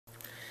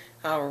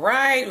All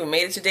right, we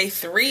made it to day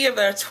 3 of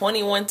our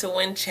 21 to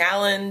Win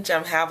challenge.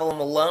 I'm Havilah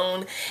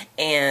Malone,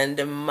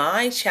 and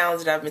my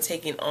challenge that I've been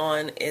taking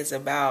on is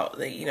about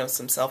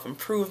some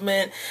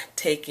self-improvement,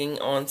 taking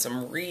on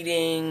some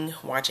reading,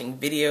 watching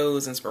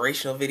videos,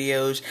 inspirational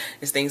videos,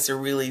 just things to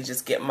really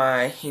just get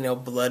my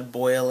blood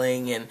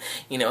boiling and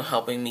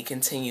helping me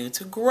continue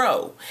to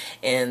grow.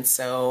 And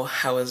so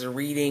I was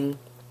reading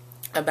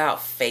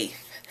about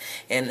faith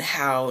and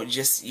how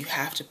just you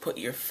have to put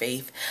your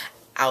faith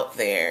out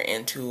there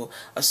into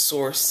a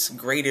source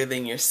greater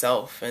than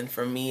yourself. And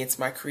for me, it's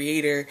my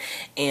creator,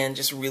 and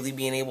just really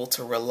being able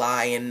to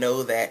rely and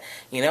know that,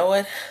 you know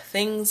what,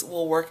 things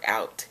will work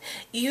out.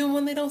 Even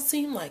when they don't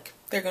seem like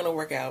they're gonna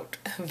work out,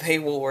 they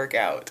will work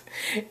out.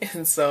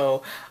 And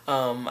so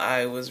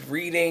I was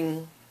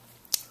reading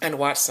and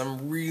watched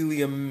some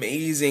really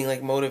amazing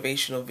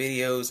motivational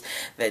videos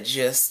that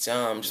just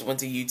went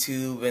to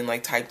YouTube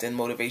and typed in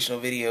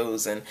motivational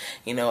videos, and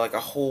a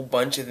whole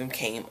bunch of them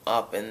came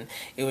up, and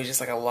it was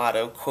just a lot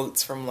of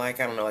quotes from I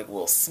don't know,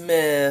 Will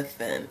Smith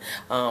and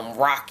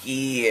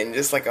Rocky, and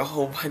just a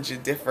whole bunch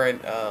of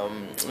different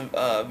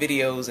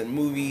videos and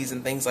movies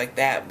and things like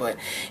that. But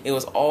it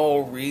was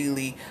all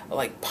really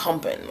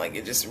pumping,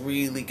 it just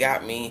really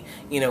got me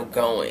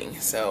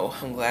going. So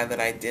I'm glad that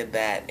I did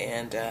that.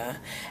 And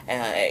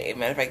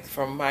matter of fact,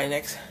 for my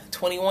next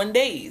 21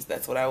 days,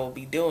 that's what I will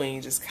be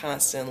doing, just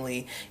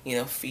constantly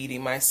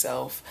feeding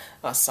myself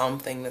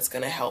something that's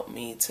going to help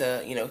me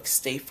to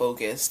stay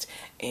focused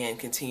and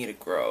continue to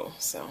grow.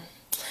 So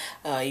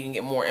you can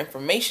get more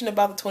information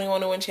about the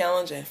 21 to Win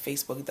challenge at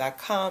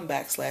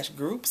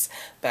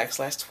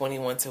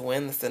facebook.com/groups/21 to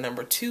Win. That's the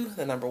number 2,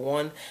 the number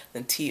 1,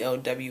 then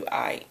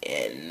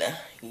TOWIN.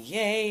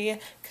 Yay!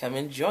 Come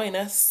and join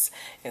us.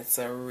 It's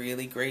a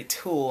really great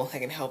tool that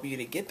can help you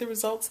to get the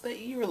results that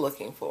you're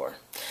looking for.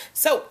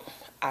 So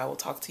I will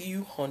talk to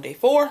you on day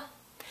 4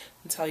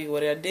 and tell you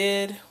what I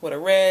did, what I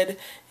read,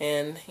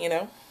 and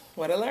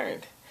what I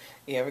learned.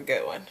 You have a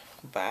good one.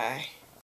 Bye.